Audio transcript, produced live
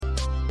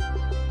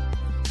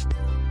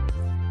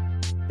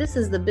This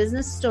is the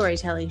Business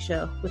Storytelling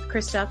Show with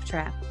Christoph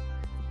Trapp.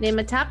 Name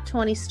a top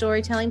 20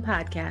 storytelling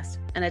podcast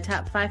and a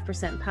top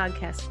 5%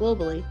 podcast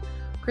globally.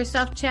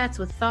 Christoph chats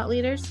with thought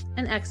leaders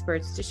and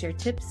experts to share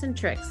tips and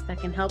tricks that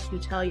can help you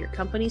tell your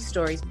company's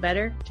stories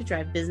better to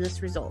drive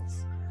business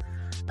results.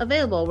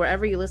 Available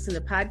wherever you listen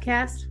to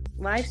podcasts,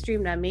 live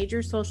streamed on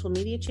major social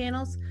media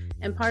channels,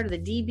 and part of the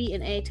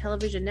DB&A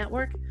television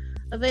network.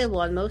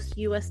 Available on most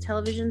U.S.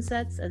 television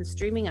sets and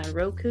streaming on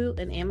Roku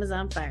and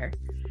Amazon Fire.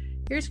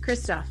 Here's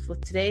Christoph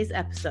with today's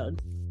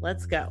episode.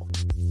 Let's go.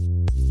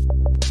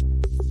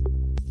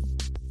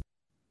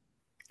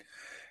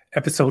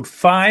 Episode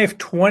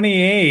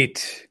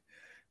 528.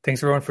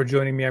 Thanks everyone for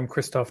joining me. I'm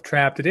Christoph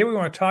Trapp. Today we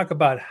want to talk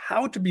about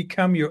how to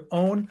become your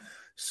own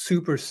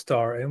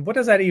superstar. And what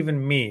does that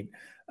even mean?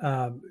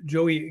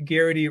 Joey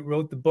Garrity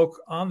wrote the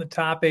book on the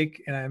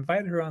topic, and I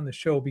invited her on the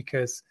show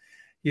because,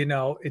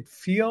 it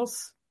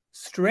feels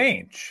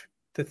strange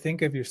to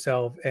think of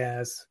yourself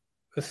as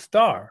a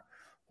star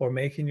or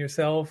making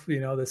yourself,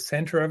 the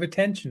center of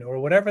attention or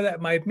whatever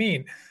that might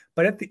mean.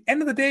 But at the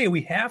end of the day,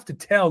 we have to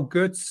tell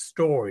good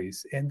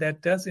stories, and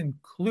that does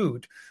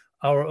include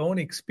our own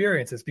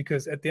experiences,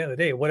 because at the end of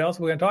the day, what else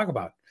are we going to talk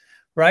about,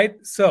 right?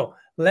 So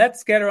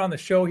let's get her on the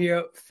show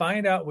here,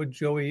 find out what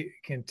Joey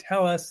can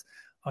tell us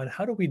on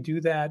how do we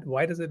do that,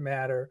 why does it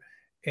matter,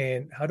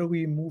 and how do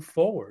we move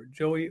forward.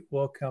 Joey,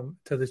 welcome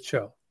to the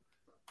show.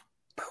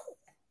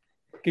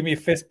 Give me a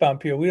fist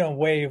bump here. We don't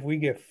wave, we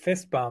give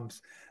fist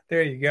bumps.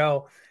 There you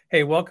go.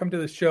 Hey, welcome to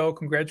the show.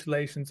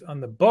 Congratulations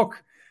on the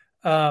book.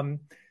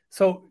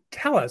 So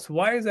tell us,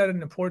 why is that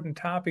an important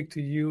topic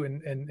to you,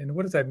 and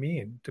what does that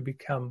mean to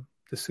become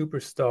the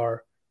superstar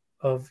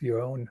of your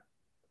own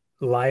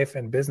life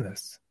and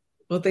business?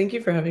 Well, thank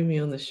you for having me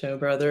on the show,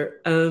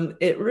 brother.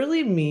 It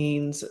really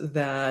means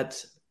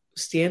that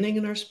standing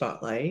in our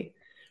spotlight,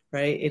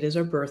 right? It is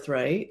our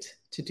birthright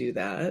to do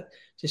that,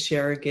 to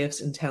share our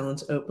gifts and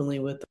talents openly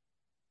with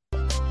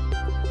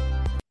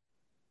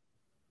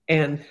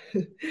and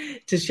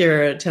to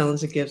share our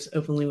talents and gifts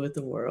openly with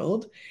the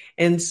world.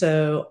 And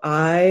so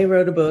I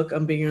wrote a book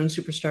on being your own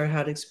superstar,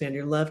 how to expand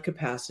your love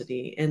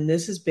capacity. And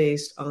this is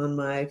based on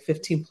my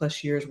 15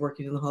 plus years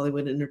working in the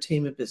Hollywood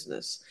entertainment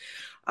business.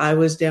 I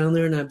was down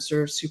there and I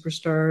observed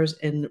superstars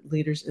and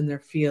leaders in their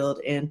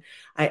field. And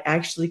I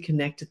actually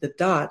connected the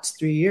dots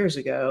 3 years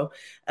ago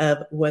of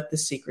what the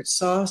secret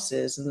sauce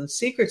is. And the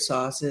secret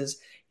sauce is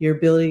your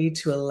ability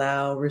to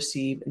allow,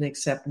 receive, and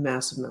accept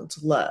massive amounts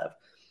of love.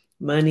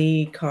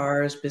 Money,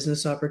 cars,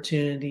 business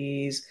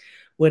opportunities,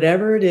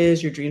 whatever it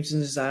is, your dreams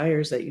and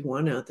desires that you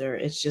want out there,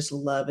 it's just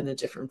love in a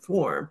different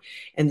form.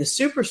 And the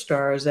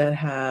superstars that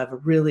have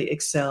really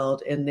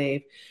excelled and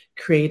they've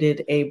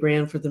created a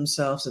brand for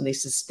themselves and they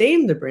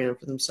sustain the brand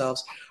for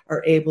themselves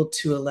are able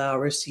to allow,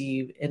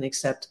 receive, and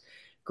accept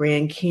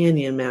Grand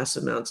Canyon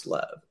massive amounts of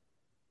love.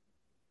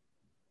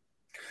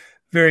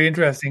 Very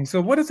interesting.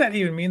 So what does that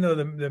even mean, though,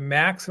 the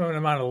maximum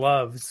amount of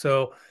love?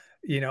 So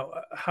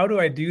how do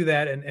I do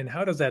that? And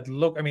how does that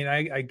look? I mean,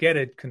 I get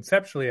it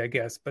conceptually, I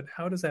guess, but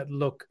how does that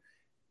look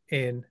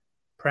in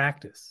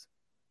practice?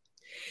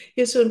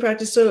 Yeah, so in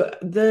practice, so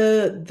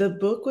the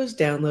book was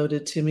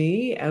downloaded to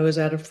me. I was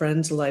at a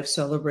friend's life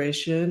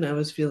celebration. I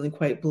was feeling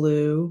quite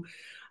blue.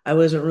 I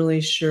wasn't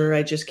really sure.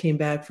 I just came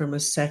back from a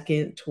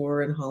second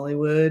tour in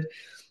Hollywood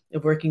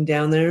of working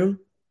down there.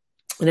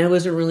 And I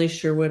wasn't really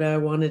sure what I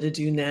wanted to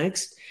do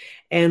next.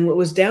 And what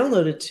was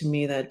downloaded to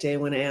me that day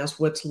when I asked,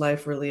 what's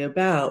life really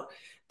about?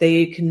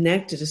 They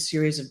connected a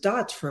series of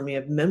dots for me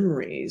of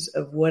memories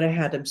of what I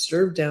had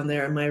observed down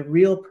there. And my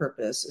real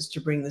purpose is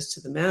to bring this to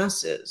the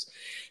masses.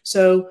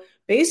 So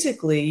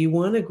basically, you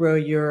want to grow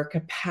your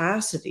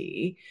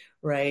capacity,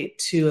 right,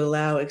 to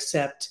allow,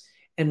 accept,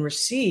 and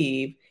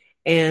receive,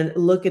 and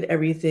look at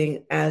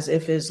everything as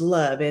if it's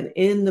love. And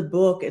in the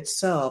book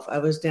itself, I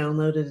was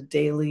downloaded a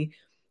daily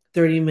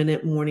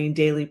 30-minute morning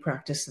daily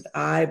practice that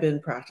I've been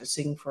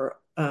practicing for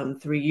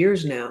 3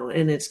 years now.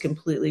 And it's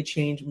completely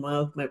changed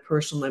my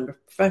personal and my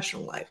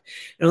professional life.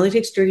 It only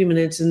takes 30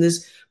 minutes. And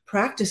this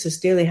practice, this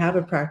daily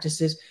habit practice,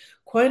 is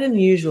quite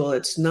unusual.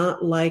 It's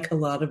not like a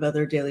lot of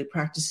other daily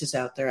practices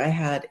out there. I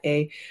had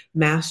a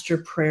master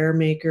prayer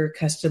maker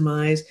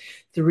customize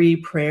 3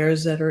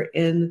 prayers that are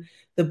in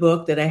the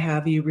book that I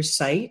have you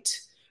recite.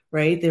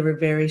 Right? They were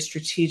very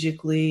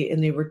strategically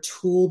and they were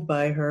tooled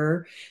by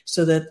her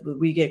so that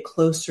we get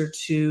closer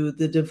to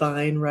the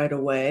divine right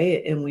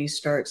away and we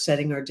start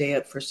setting our day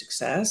up for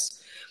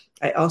success.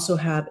 I also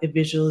have a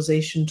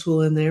visualization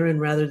tool in there.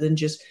 And rather than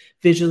just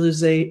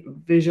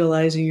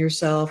visualizing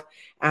yourself,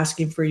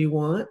 asking for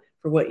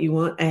what you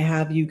want, I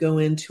have you go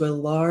into a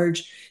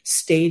large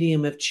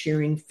stadium of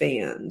cheering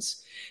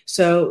fans.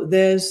 So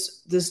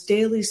this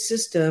daily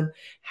system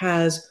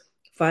has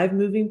 5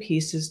 moving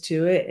pieces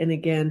to it. And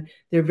again,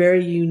 they're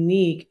very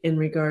unique in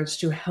regards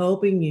to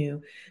helping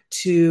you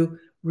to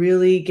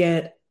really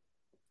get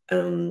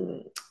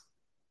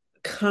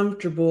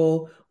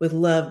comfortable with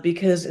love,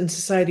 because in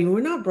society,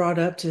 we're not brought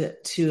up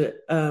to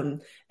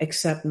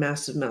accept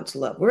massive amounts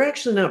of love. We're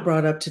actually not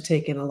brought up to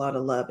take in a lot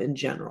of love in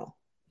general.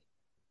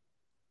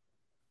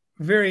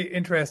 Very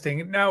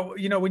interesting. Now,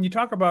 when you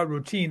talk about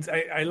routines,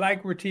 I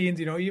like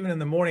routines, even in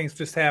the mornings,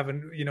 just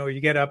having, you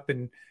get up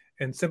and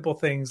simple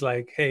things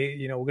like, hey,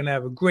 we're going to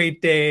have a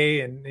great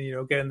day and,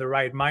 get in the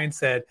right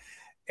mindset.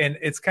 And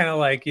it's kind of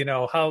like,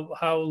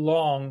 how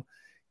long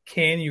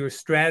can your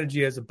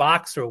strategy as a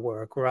boxer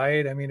work,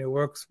 right? I mean, it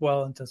works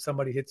well until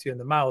somebody hits you in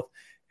the mouth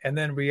and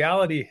then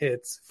reality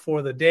hits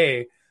for the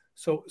day.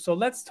 So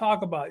let's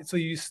talk about it. So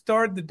you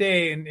start the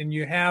day and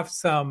you have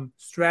some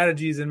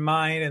strategies in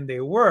mind and they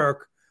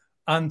work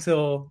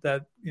until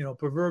that,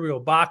 proverbial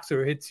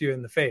boxer hits you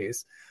in the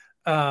face.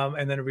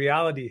 And then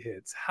reality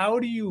hits. How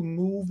do you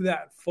move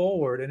that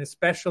forward? And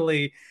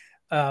especially,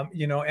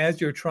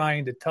 as you're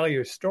trying to tell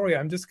your story,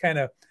 I'm just kind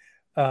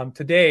of,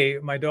 today,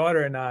 my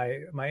daughter and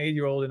I, my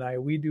 8-year-old and I,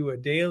 we do a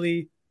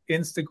daily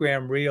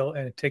Instagram reel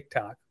and a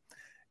TikTok.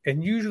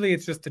 And usually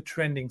it's just a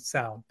trending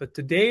sound. But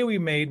today we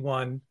made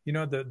one,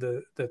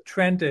 the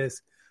trend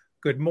is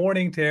good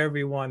morning to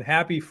everyone,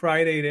 happy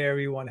Friday to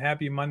everyone,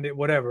 happy Monday,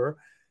 whatever,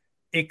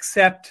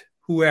 except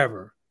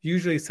whoever,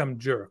 usually some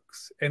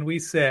jerks. And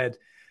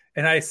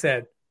I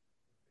said,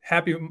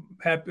 happy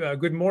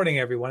good morning,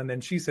 everyone. And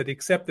then she said,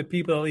 except the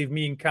people that leave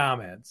mean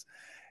comments,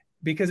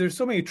 because there's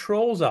so many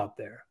trolls out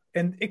there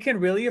and it can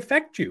really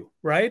affect you,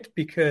 right?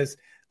 Because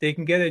they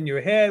can get in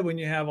your head when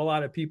you have a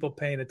lot of people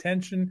paying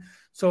attention.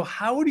 So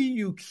how do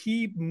you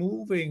keep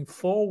moving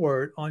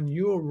forward on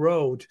your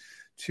road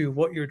to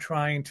what you're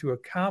trying to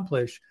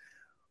accomplish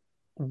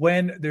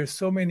when there's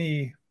so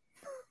many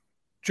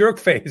jerk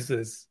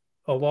faces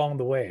along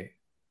the way?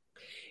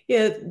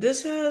 Yeah,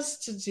 this has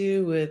to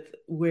do with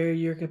where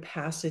your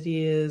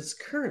capacity is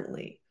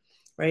currently,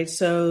 right?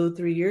 So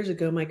 3 years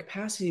ago, my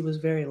capacity was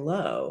very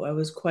low. I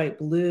was quite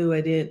blue.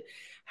 I didn't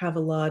have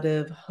a lot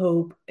of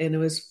hope, and it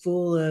was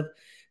full of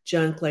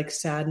junk like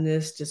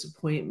sadness,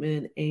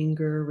 disappointment,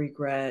 anger,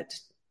 regret,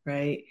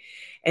 right?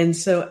 And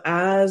so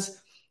as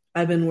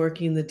I've been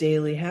working the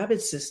daily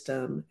habit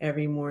system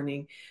every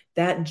morning,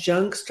 that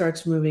junk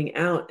starts moving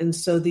out. And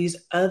so these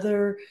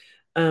other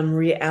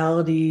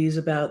realities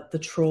about the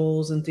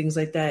trolls and things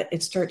like that,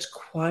 it starts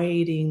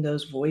quieting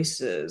those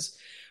voices,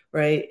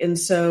 right? And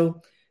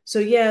so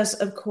yes,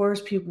 of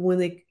course, people, when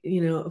they,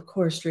 of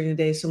course, during the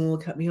day, someone will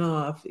cut me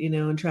off,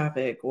 in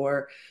traffic,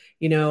 or,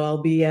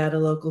 I'll be at a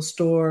local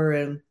store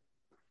and,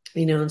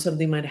 and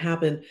something might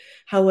happen.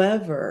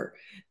 However,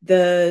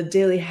 the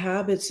daily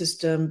habit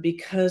system,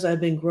 because I've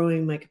been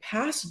growing my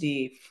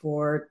capacity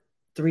for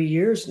 3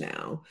 years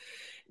now,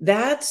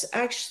 that's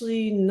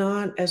actually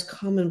not as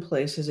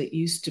commonplace as it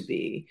used to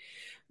be,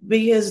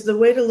 because the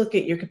way to look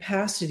at your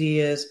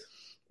capacity is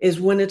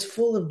when it's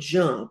full of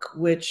junk,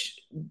 which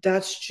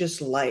that's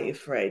just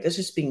life, right? That's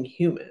just being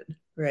human,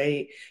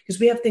 right? Because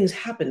we have things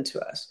happen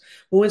to us.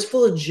 But when it's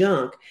full of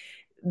junk,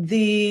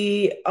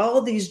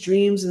 all these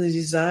dreams and the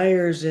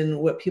desires and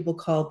what people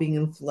call being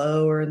in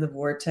flow or in the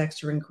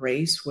vortex or in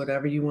grace,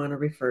 whatever you want to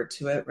refer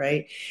to it,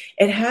 right?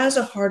 It has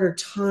a harder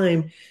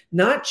time,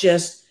 not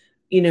just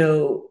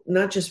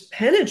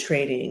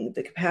penetrating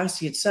the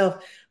capacity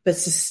itself, but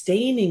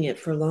sustaining it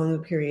for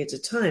longer periods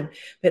of time.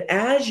 But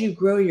as you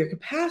grow your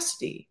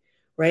capacity,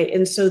 right?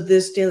 And so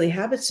this daily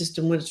habit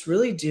system, what it's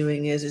really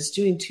doing is it's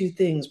doing two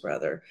things,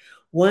 brother.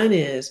 One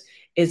is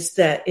it's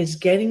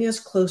getting us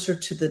closer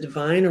to the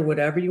divine, or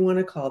whatever you want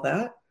to call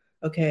that.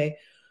 Okay.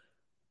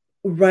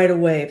 Right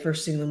away,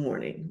 first thing in the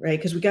morning, right?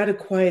 Because we got to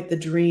quiet the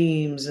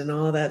dreams and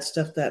all that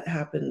stuff that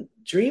happen.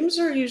 Dreams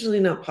are usually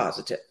not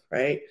positive,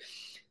 right?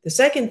 The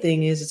second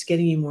thing is it's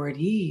getting you more at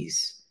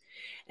ease.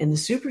 And the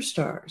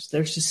superstars,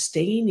 they're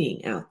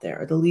sustaining out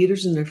there, the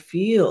leaders in their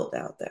field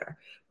out there,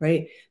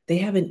 right? They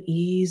have an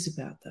ease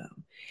about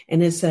them.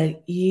 And it's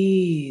that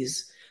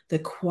ease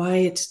that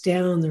quiets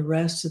down the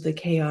rest of the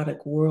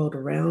chaotic world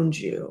around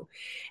you.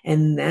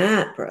 And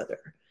that,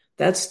 brother,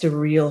 that's the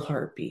real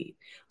heartbeat.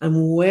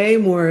 I'm way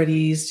more at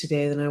ease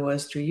today than I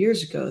was 3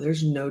 years ago.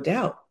 There's no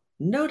doubt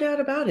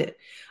about it.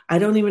 I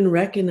don't even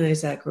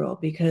recognize that girl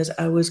because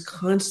I was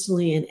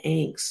constantly in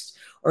angst,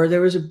 or there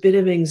was a bit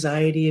of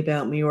anxiety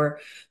about me, or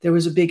there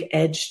was a big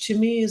edge to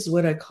me is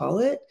what I call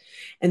it.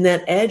 And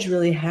that edge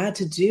really had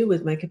to do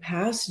with my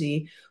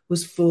capacity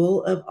was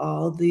full of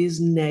all these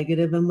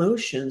negative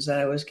emotions that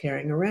I was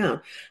carrying around.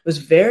 I was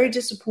very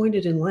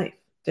disappointed in life.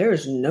 There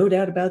is no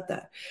doubt about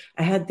that.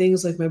 I had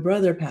things like my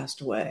brother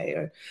passed away,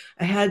 or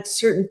I had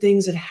certain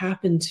things that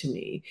happened to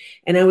me,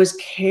 and I was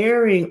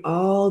carrying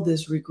all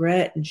this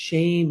regret and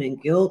shame and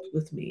guilt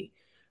with me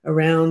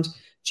around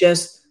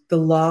just the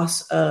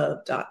loss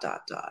of ...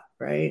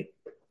 right?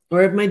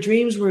 Or if my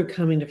dreams weren't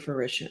coming to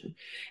fruition.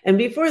 And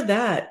before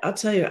that, I'll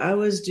tell you, I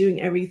was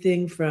doing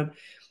everything from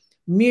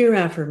mirror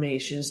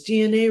affirmations,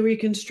 DNA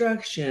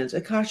reconstructions,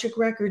 Akashic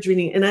records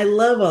reading, and I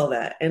love all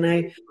that. And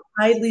I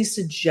highly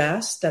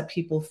suggest that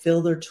people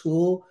fill their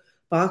tool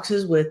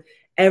boxes with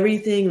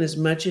everything and as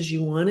much as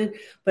you wanted.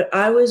 But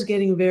I was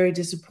getting very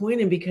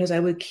disappointed because I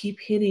would keep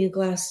hitting a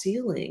glass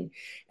ceiling.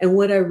 And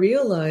what I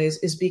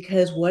realized is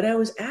because what I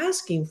was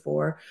asking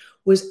for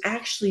was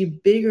actually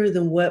bigger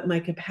than what my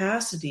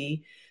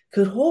capacity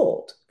could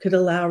hold, could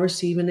allow,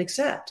 receive, and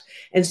accept.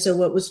 And so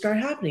what would start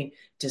happening?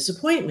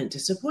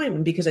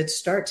 Disappointment, because I'd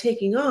start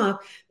taking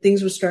off,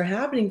 things would start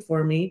happening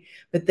for me,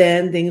 but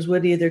then things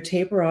would either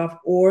taper off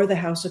or the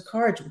house of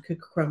cards would come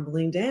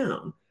crumbling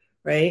down,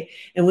 right?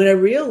 And what I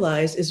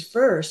realized is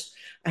first,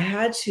 I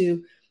had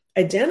to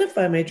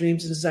identify my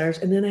dreams and desires,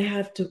 and then I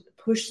have to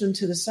push them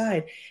to the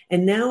side.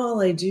 And now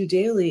all I do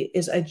daily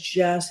is I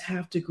just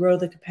have to grow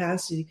the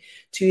capacity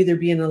to either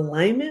be in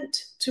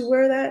alignment to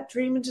where that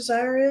dream and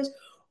desire is,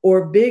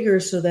 or bigger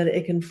so that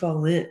it can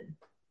fall in.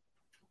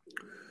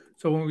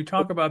 So when we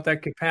talk about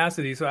that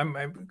capacity, so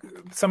I'm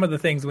some of the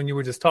things when you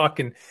were just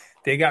talking,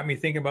 they got me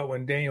thinking about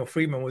when Daniel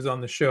Friedman was on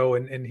the show,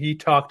 and he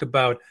talked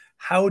about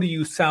how do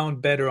you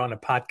sound better on a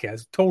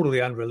podcast?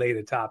 Totally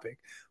unrelated topic,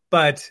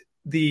 but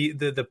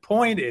the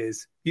point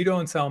is you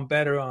don't sound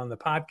better on the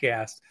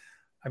podcast.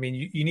 I mean,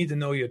 you need to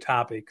know your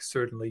topic.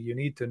 Certainly, you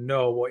need to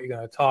know what you're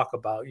going to talk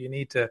about. You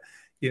need to,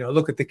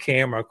 look at the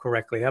camera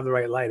correctly, have the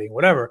right lighting,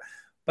 whatever.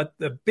 But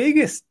the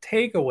biggest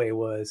takeaway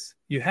was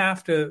you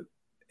have to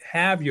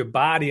have your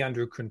body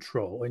under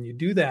control. And you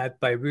do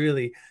that by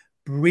really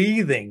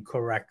breathing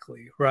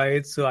correctly,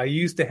 right? So I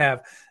used to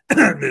have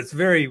this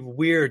very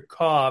weird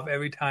cough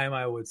every time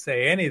I would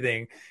say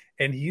anything.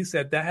 And he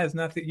said, that has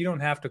nothing, you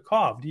don't have to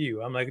cough, do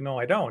you? I'm like, no,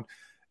 I don't.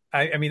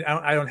 I mean,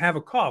 I don't have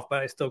a cough,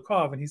 but I still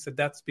cough. And he said,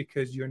 that's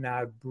because you're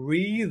not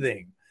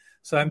breathing.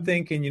 So I'm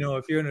thinking,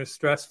 if you're in a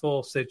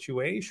stressful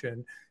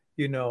situation,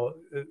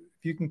 if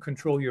you can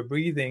control your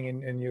breathing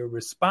and your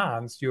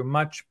response, you're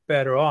much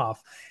better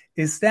off.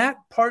 Is that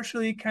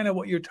partially kind of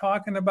what you're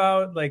talking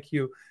about? Like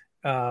you're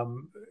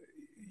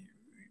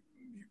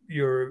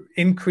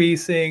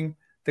increasing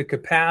the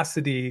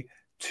capacity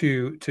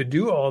to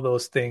do all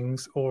those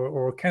things,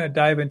 or kind of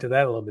dive into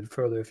that a little bit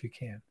further if you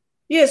can.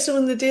 Yeah, so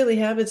in the daily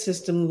habit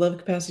system, Love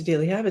Capacity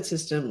Daily Habit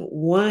System,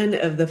 one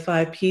of the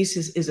 5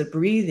 pieces is a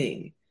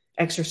breathing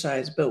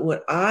exercise. But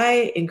what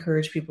I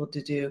encourage people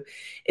to do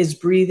is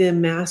breathe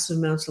in massive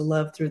amounts of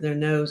love through their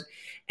nose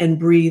and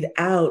breathe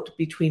out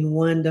between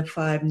 1 to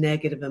 5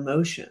 negative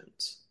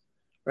emotions,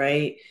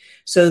 right?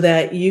 So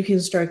that you can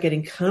start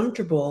getting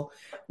comfortable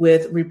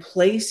with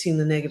replacing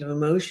the negative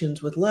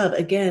emotions with love.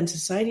 Again,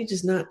 society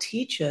does not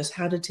teach us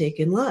how to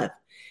take in love.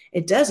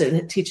 It doesn't.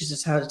 It teaches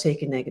us how to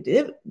take in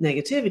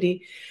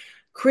negativity,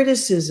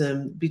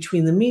 criticism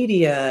between the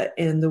media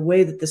and the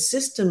way that the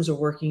systems are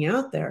working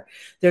out there.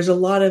 There's a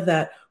lot of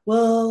that.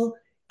 Well,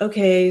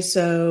 okay,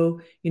 so,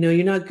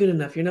 you're not good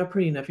enough. You're not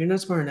pretty enough. You're not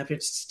smart enough.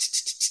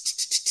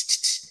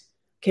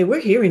 Okay,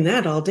 we're hearing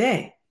that all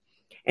day.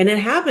 And it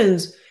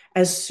happens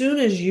as soon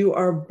as you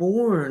are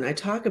born. I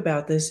talk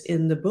about this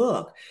in the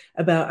book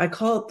I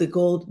call it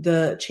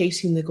the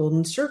chasing the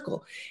golden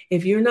circle.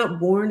 If you're not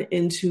born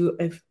into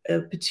a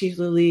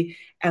particularly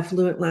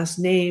affluent last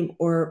name,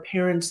 or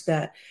parents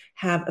that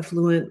have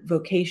affluent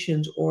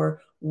vocations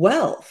or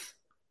wealth,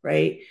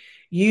 right?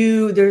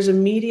 There's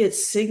immediate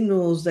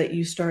signals that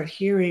you start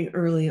hearing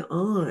early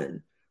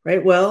on,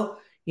 right? Well,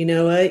 you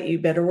know what? You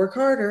better work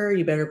harder.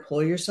 You better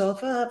pull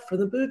yourself up from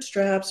the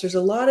bootstraps. There's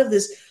a lot of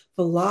this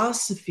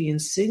philosophy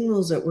and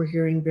signals that we're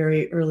hearing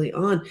very early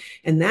on,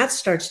 and that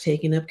starts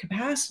taking up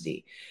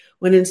capacity.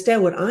 When instead,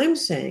 what I'm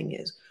saying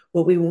is,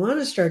 what we want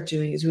to start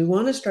doing is we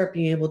want to start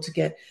being able to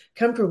get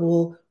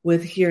comfortable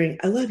with hearing,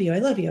 I love you, I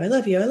love you, I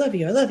love you, I love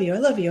you, I love you, I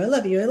love you, I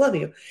love you, I love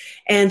you.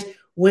 And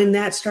when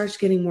that starts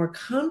getting more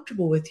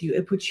comfortable with you,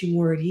 it puts you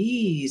more at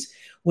ease.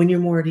 When you're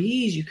more at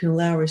ease, you can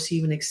allow,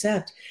 receive, and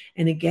accept.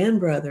 And again,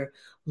 brother,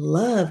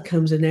 love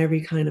comes in every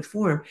kind of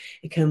form.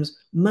 It comes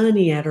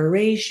money,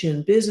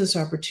 adoration, business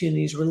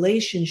opportunities,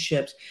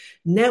 relationships,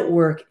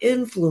 network,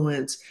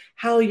 influence,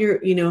 how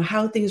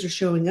how things are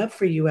showing up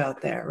for you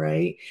out there,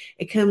 right?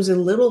 It comes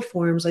in little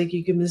forms, like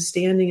you can be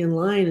standing in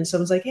line and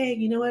someone's like, hey,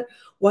 you know what?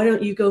 Why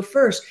don't you go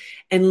first?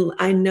 And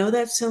I know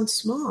that sounds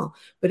small,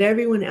 but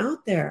everyone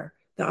out there,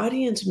 the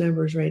audience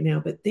members right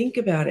now, but think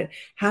about it.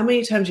 How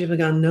many times have you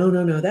gone,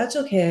 no, that's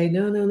okay.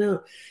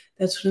 No.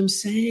 That's what I'm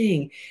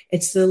saying.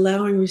 It's the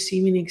allowing,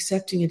 receiving,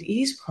 accepting at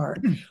ease part.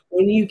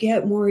 When you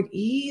get more at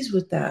ease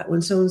with that,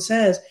 when someone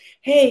says,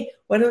 hey,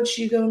 why don't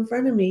you go in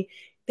front of me?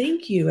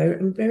 Thank you.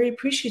 I'm very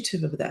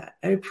appreciative of that.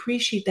 I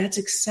appreciate that's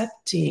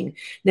accepting.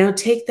 Now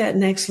take that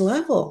next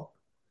level.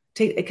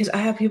 Because I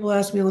have people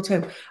ask me all the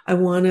time, I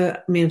want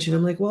a mansion.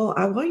 I'm like, well,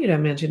 I want you to have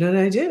a mansion, and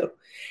I do.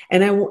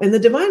 And the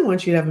divine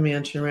wants you to have a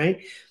mansion,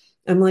 right?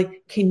 I'm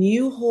like, can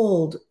you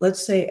hold,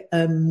 let's say,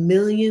 1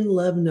 million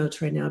love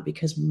notes right now?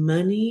 Because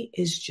money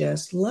is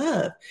just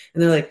love.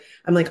 And they're like,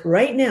 I'm like,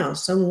 right now,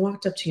 someone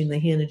walked up to you and they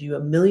handed you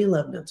 1 million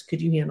love notes.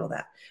 Could you handle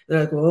that? And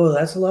they're like, whoa,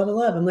 that's a lot of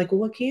love. I'm like,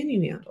 well, what can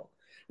you handle?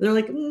 And they're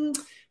like,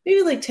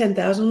 maybe like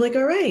 10,000. I'm like,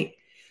 all right.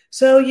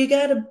 So you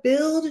got to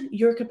build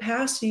your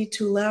capacity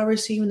to allow,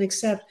 receive, and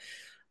accept.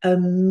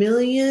 $1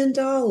 million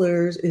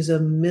is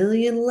 1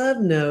 million love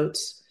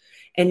notes.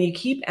 And you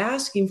keep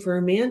asking for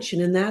a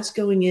mansion, and that's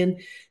going in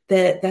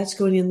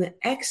the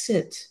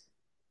exit,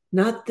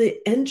 not the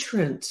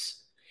entrance.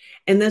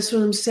 And that's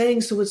what I'm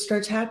saying. So what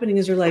starts happening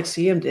is they're like,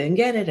 see, I didn't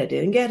get it.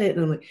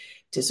 And I'm like,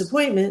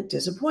 disappointment,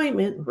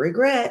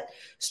 regret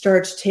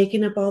starts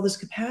taking up all this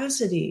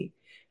capacity.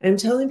 And I'm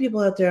telling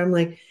people out there, I'm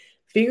like,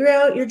 figure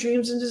out your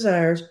dreams and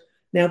desires.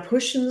 Now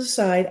push them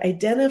aside,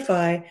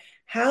 identify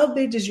how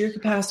big does your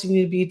capacity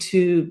need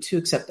to be to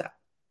accept that.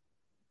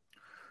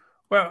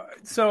 Well,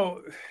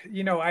 so,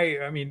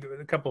 I mean,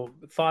 a couple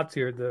thoughts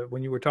here.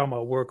 When you were talking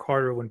about work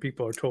harder, when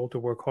people are told to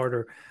work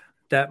harder,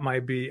 that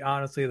might be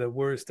honestly the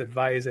worst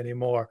advice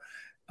anymore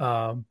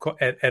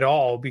at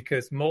all,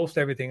 because most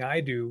everything I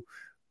do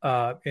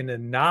in the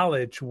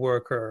knowledge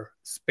worker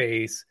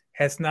space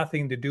has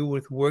nothing to do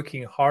with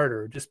working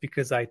harder just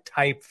because I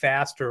type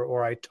faster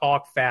or I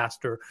talk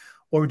faster,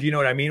 or do you know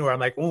what I mean? Where I'm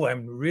like, oh,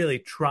 I'm really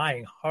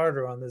trying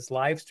harder on this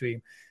live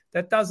stream.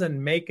 That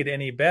doesn't make it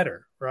any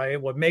better,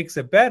 right? What makes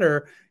it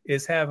better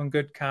is having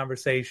good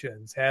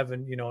conversations,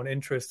 having, an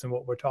interest in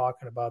what we're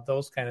talking about,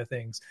 those kind of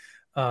things.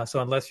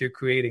 So unless you're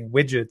creating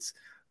widgets,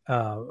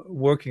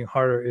 working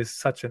harder is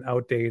such an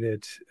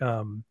outdated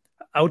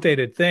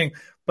thing.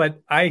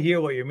 But I hear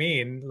what you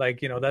mean.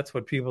 Like, that's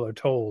what people are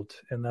told.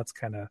 And that's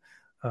kind of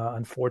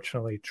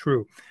unfortunately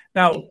true.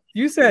 Now,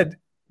 you said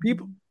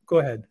people, go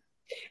ahead.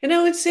 And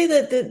I would say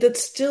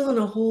that's still in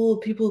a whole,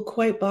 people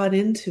quite bought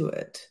into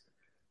it.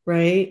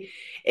 Right?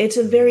 It's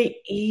a very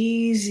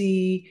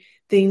easy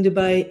thing to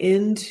buy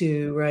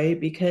into, right?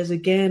 Because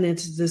again,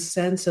 it's this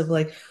sense of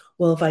like,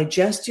 well, if I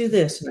just do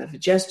this and if I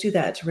just do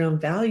that, it's around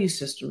value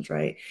systems,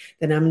 right?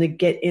 Then I'm going to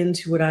get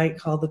into what I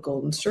call the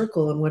golden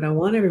circle. And what I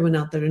want everyone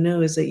out there to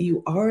know is that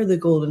you are the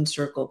golden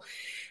circle.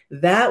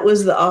 That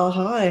was the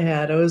aha I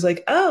had. I was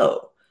like,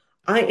 oh,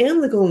 I am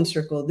the golden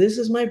circle. This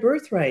is my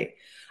birthright.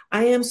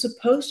 I am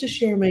supposed to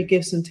share my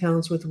gifts and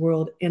talents with the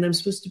world, and I'm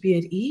supposed to be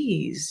at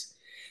ease.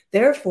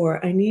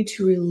 Therefore, I need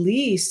to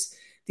release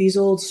these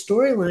old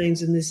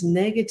storylines and this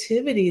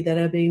negativity that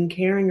I've been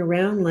carrying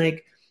around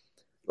like,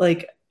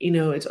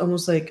 it's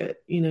almost like,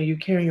 you're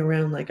carrying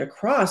around like a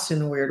cross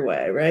in a weird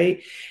way,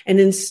 right? And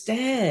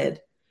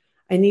instead,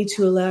 I need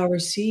to allow,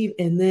 receive.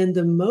 And then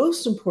the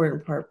most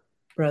important part,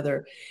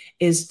 brother,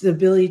 is the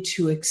ability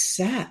to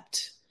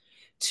accept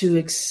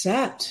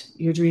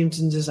your dreams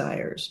and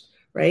desires,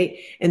 right?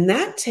 And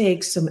that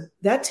takes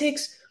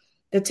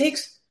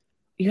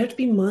you have to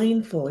be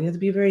mindful. You have to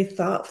be very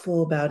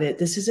thoughtful about it.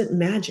 This isn't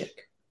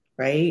magic,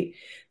 right?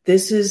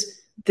 This is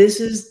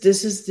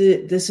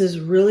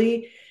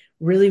really,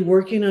 really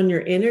working on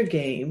your inner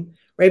game,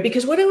 right?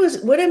 Because what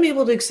I'm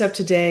able to accept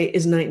today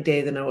is night and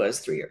day than I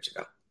was 3 years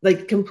ago,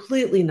 like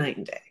completely night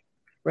and day,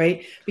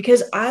 right?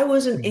 Because I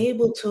wasn't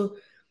able to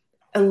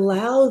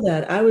allow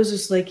that. I was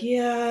just like,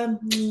 yeah,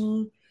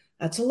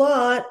 that's a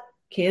lot.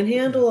 Can't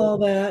handle all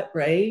that,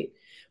 right?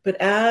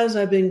 But as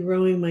I've been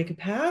growing my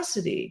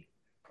capacity,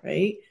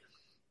 right?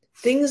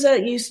 Things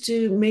that used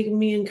to make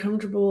me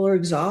uncomfortable or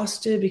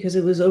exhausted because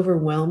it was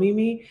overwhelming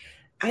me,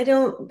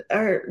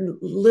 are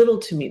little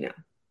to me now,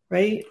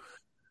 right?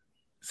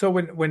 So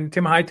when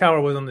Tim Hightower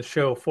was on the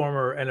show,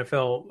 former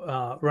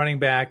NFL running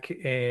back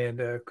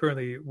and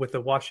currently with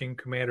the Washington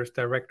Commanders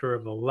Director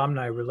of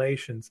Alumni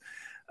Relations,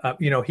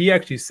 he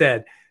actually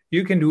said,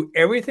 you can do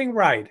everything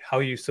right, how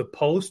you're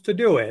supposed to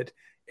do it,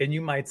 and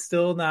you might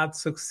still not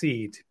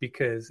succeed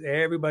because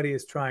everybody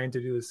is trying to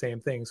do the same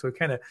thing. So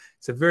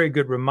it's a very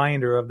good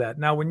reminder of that.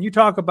 Now, when you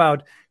talk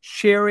about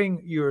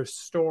sharing your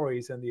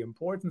stories and the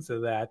importance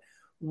of that,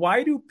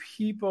 why do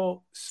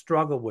people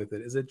struggle with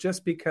it? Is it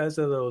just because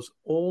of those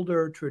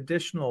older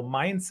traditional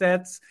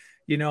mindsets?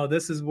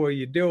 This is where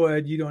you do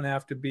it. You don't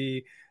have to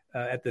be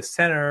at the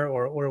center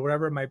or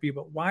whatever it might be.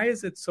 But why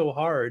is it so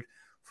hard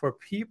for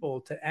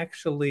people to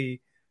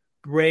actually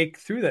break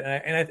through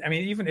that? And I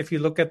mean, even if you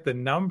look at the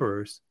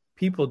numbers,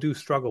 people do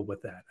struggle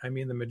with that. I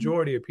mean, the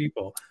majority of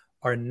people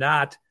are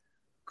not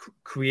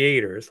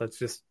creators. Let's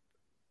just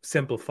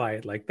simplify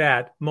it like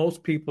that.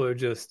 Most people are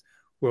just,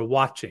 we're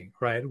watching,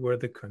 right? We're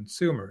the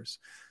consumers.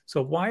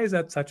 So why is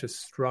that such a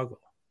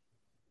struggle?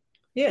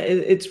 Yeah,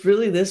 it's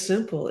really this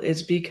simple.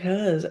 It's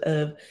because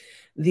of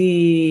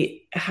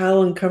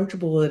how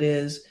uncomfortable it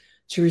is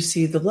to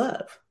receive the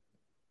love,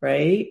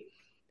 right?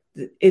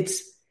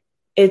 It's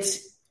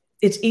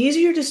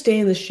easier to stay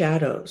in the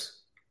shadows.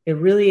 It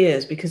really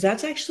is, because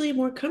that's actually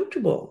more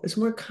comfortable. It's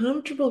more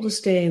comfortable to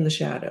stay in the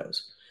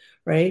shadows,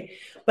 right?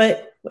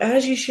 But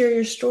as you share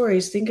your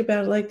stories, think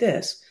about it like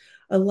this: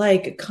 a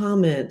like, a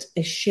comment,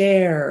 a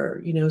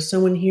share,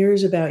 someone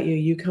hears about you,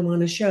 you come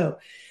on a show.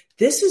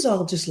 This is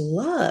all just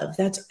love.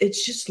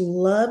 It's just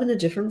love in a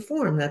different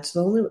form. That's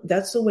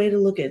the way to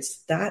look at it. It's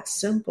that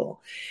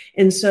simple.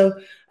 And so,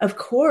 of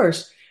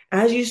course,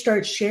 as you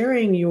start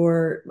sharing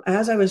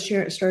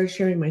started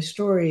sharing my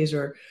stories,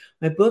 or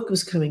my book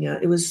was coming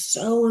out, it was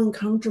so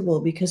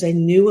uncomfortable because I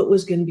knew what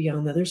was going to be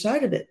on the other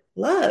side of it.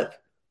 Love.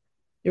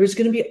 There was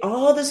going to be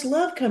all this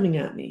love coming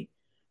at me,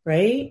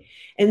 right?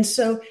 And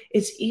so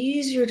it's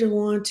easier to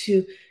want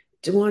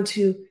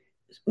to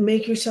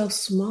make yourself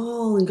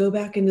small and go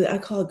back I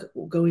call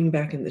it going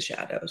back in the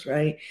shadows,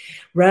 right?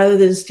 Rather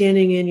than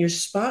standing in your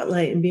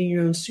spotlight and being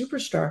your own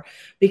superstar,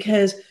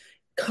 because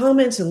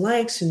comments and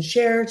likes and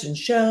shares and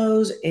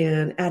shows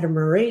and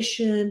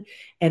admiration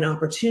and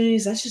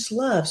opportunities. That's just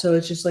love. So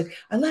it's just like,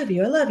 I love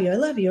you, I love you, I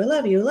love you, I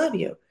love you, I love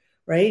you.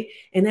 Right.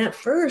 And at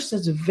first,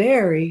 that's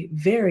very,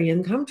 very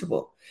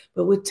uncomfortable.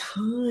 But with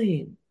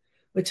time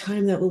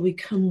that will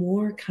become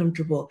more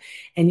comfortable.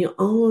 And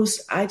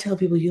I tell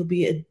people, you'll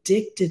be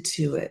addicted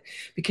to it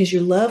because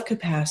your love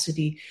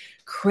capacity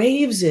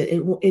craves it.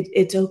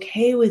 It's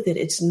okay with it.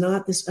 It's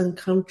not this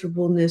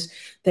uncomfortableness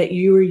that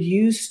you were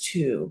used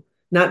to,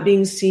 not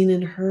being seen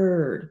and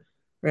heard,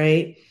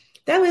 right?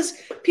 That was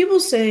people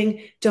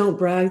saying, don't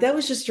brag. That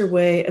was just her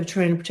way of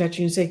trying to protect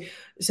you and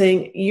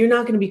saying you're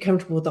not going to be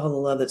comfortable with all the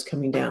love that's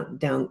coming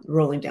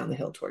rolling down the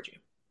hill towards you.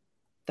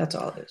 That's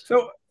all it is.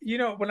 So,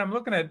 when I'm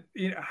looking at,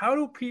 how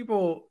do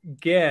people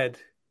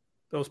get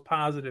those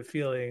positive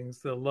feelings,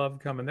 the love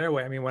coming their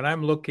way? I mean, when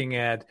I'm looking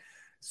at,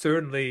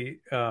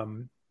 certainly,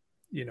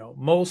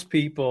 most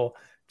people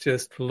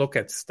just look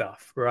at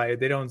stuff, right?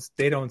 They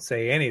don't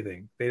say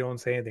anything. They don't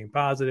say anything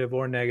positive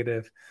or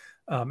negative.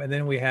 And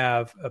then we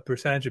have a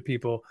percentage of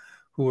people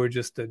who are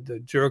just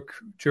the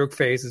jerk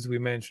face, as we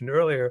mentioned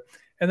earlier.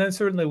 And then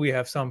certainly we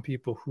have some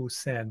people who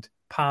send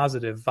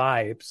positive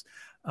vibes.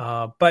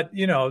 But,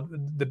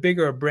 the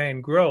bigger a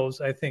brain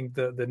grows, I think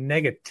the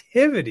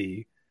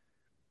negativity,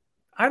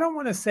 I don't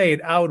want to say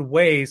it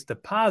outweighs the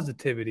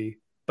positivity,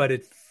 but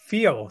it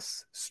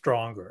feels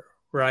stronger,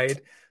 right?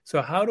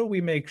 So how do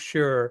we make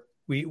sure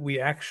we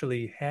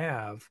actually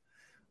have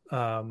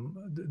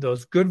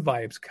those good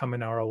vibes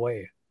coming our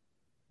way?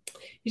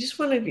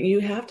 You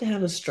have to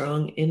have a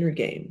strong inner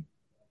game,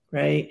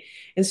 right?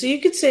 And so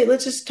you could say,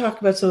 let's just talk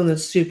about someone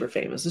that's super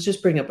famous. Let's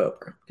just bring up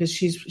Oprah, because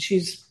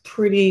she's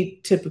pretty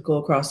typical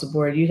across the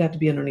board. You'd have to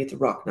be underneath the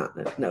rock not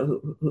to know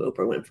who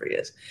Oprah Winfrey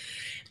is.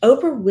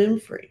 Oprah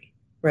Winfrey,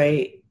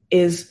 right,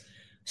 is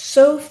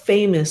so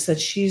famous that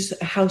she's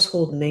a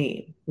household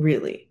name,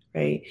 really,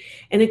 right?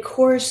 And of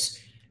course,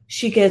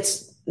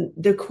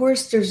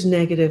 there's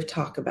negative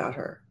talk about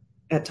her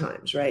at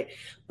times, right?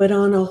 But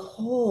on a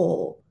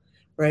whole,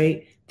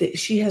 right, that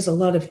she has a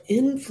lot of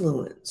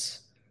influence,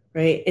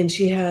 right? And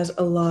she has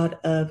a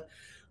lot of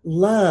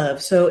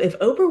love. So if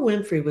Oprah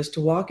Winfrey was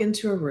to walk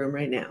into a room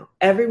right now,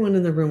 everyone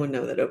in the room would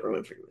know that Oprah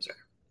Winfrey was her,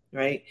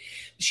 right?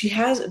 She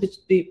has,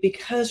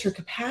 because her love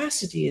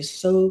capacity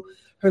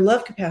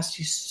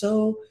is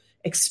so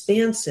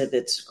expansive,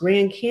 it's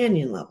Grand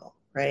Canyon level,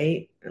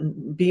 right?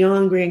 And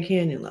beyond Grand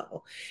Canyon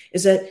level,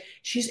 is that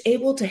she's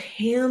able to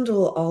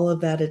handle all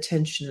of that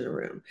attention in a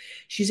room.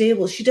 She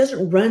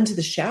doesn't run to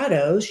the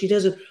shadows. She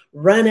doesn't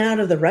run out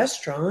of the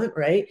restaurant,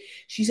 right?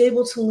 She's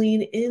able to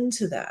lean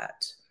into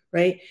that,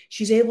 right?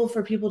 She's able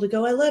for people to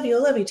go, I love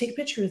you, take a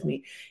picture with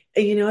me.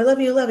 I love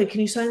you.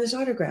 Can you sign this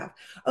autograph?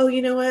 Oh,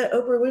 you know what?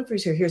 Oprah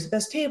Winfrey's here. Here's the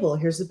best table.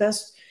 Here's the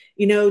best,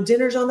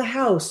 dinners on the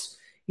house.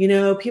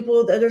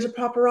 People, there's a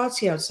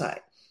paparazzi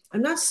outside.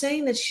 I'm not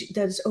saying that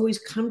it's always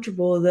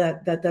comfortable,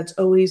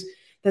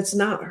 that's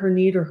not her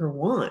need or her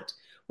want.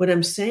 What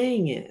I'm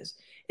saying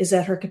is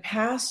that her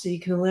capacity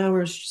can allow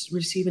her to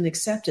receive and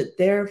accept it.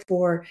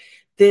 Therefore,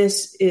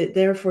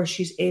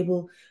 she's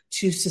able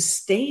to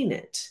sustain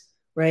it,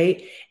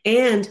 right?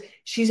 And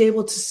she's been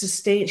able to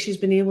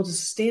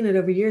sustain it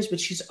over years, but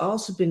she's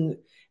also been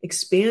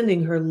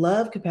expanding her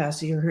love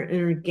capacity or her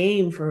inner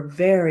game for a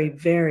very,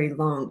 very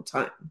long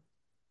time.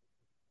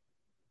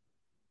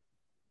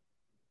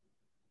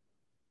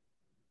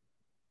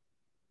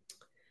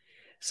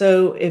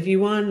 So if you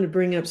wanted to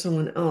bring up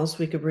someone else,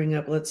 we could bring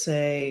up, let's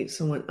say,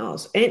 someone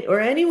else, or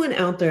anyone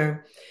out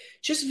there.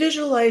 Just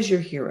visualize your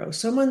hero,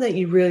 someone that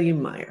you really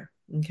admire.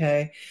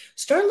 Okay.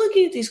 Start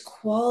looking at these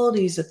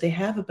qualities that they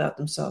have about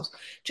themselves.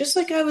 Just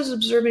like I was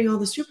observing all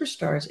the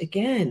superstars,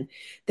 again,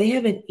 they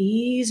have an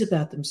ease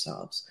about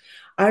themselves.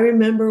 I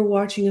remember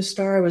watching a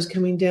star. I was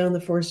coming down the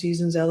Four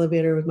Seasons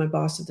elevator with my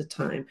boss at the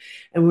time,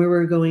 and we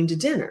were going to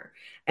dinner.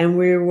 And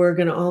we were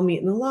going to all meet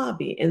in the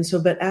lobby. And so,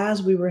 but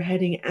as we were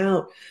heading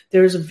out,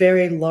 there was a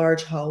very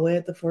large hallway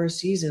at the Four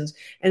Seasons.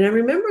 And I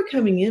remember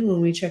coming in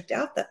when we checked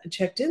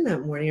in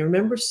that morning. I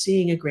remember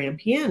seeing a grand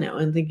piano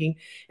and thinking,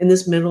 in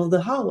this middle of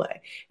the hallway.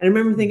 And I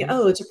remember thinking,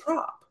 oh, it's a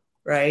prop,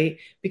 right?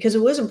 Because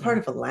it wasn't part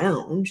of a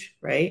lounge,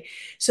 right?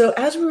 So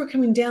as we were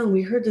coming down,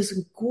 we heard this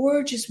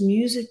gorgeous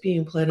music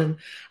being played. And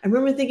I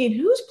remember thinking,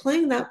 who's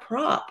playing that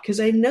prop? Because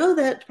I know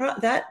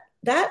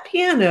that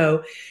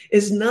piano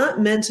is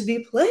not meant to be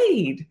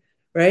played,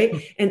 right?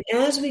 And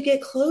as we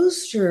get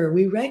closer,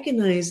 we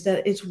recognize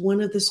that it's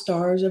one of the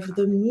stars of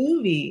the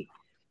movie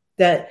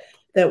that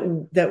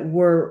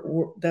the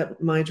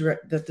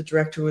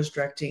director was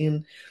directing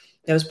and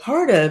that was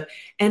part of.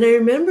 And I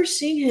remember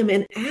seeing him,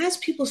 and as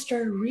people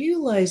started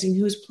realizing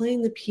who was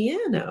playing the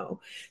piano,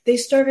 they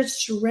started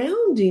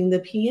surrounding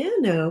the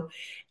piano,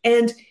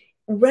 and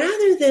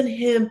rather than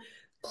him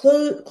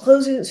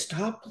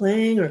stop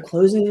playing or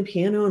closing the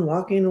piano and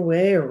walking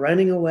away or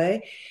running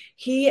away.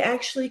 He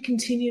actually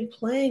continued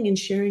playing and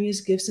sharing his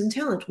gifts and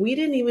talents. We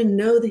didn't even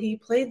know that he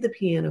played the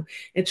piano.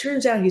 It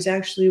turns out he's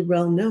actually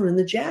well known in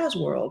the jazz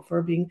world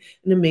for being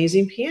an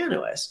amazing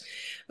pianist.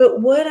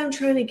 But what I'm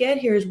trying to get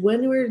here is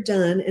when we're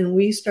done and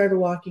we started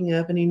walking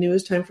up and he knew it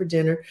was time for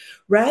dinner,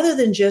 rather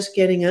than just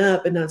getting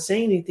up and not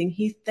saying anything,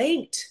 he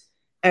thanked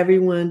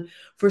everyone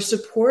for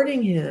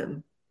supporting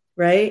him,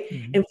 right?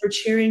 Mm-hmm. And for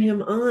cheering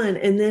him on.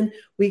 And then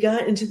we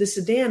got into the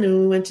sedan and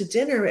we went to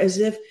dinner as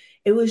if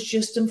it was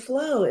just in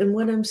flow. And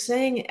what I'm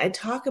saying, I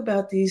talk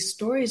about these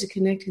stories of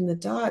connecting the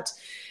dots.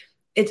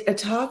 I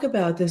talk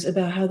about this,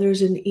 about how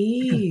there's an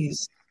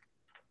ease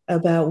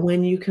about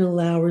when you can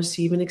allow,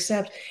 receive, and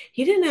accept.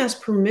 He didn't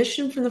ask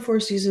permission from the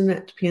Four Seasons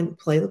to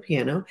play the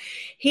piano.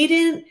 He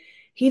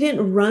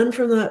didn't run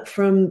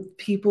from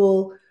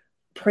people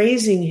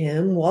praising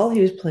him while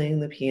he was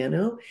playing the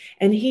piano.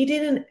 And he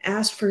didn't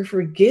ask for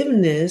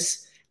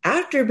forgiveness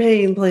after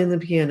playing the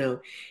piano.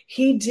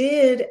 He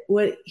did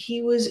what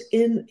he was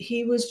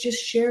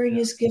just sharing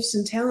his gifts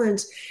and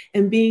talents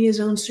and being his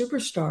own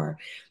superstar.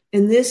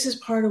 And this is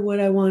part of what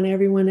I want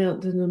everyone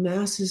out in the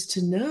masses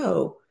to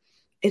know.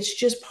 It's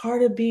just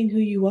part of being who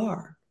you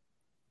are.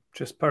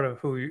 Just part of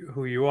who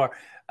you are.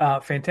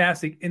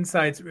 Fantastic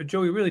insights.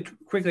 Joey, really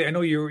quickly, I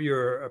know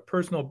you're a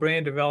personal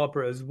brand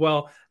developer as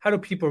well. How do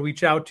people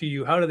reach out to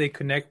you? How do they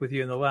connect with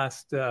you in the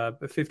last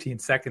 15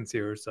 seconds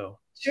here or so?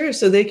 Sure.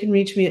 So they can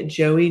reach me at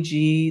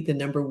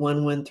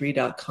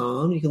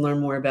joeyg113.com. You can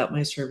learn more about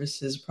my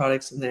services,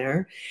 products in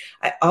there.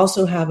 I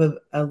also have a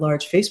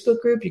large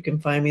Facebook group. You can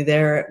find me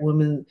there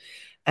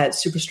at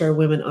Superstar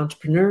Women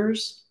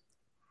Entrepreneurs.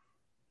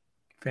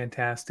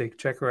 Fantastic.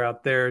 Check her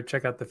out there.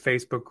 Check out the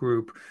Facebook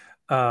group.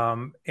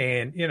 And,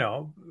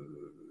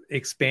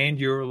 expand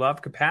your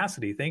love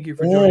capacity. Thank you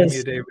for joining me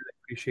today. Really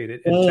appreciate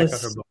it. And check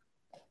out her book.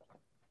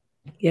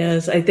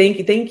 Yes, I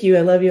thank you.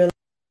 I love you.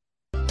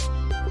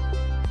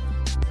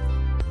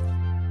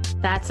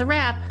 That's a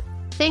wrap.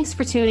 Thanks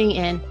for tuning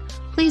in.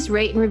 Please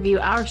rate and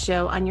review our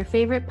show on your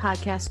favorite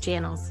podcast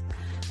channels.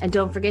 And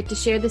don't forget to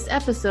share this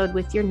episode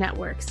with your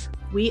networks.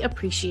 We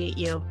appreciate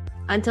you.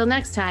 Until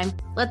next time,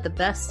 let the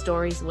best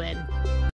stories win.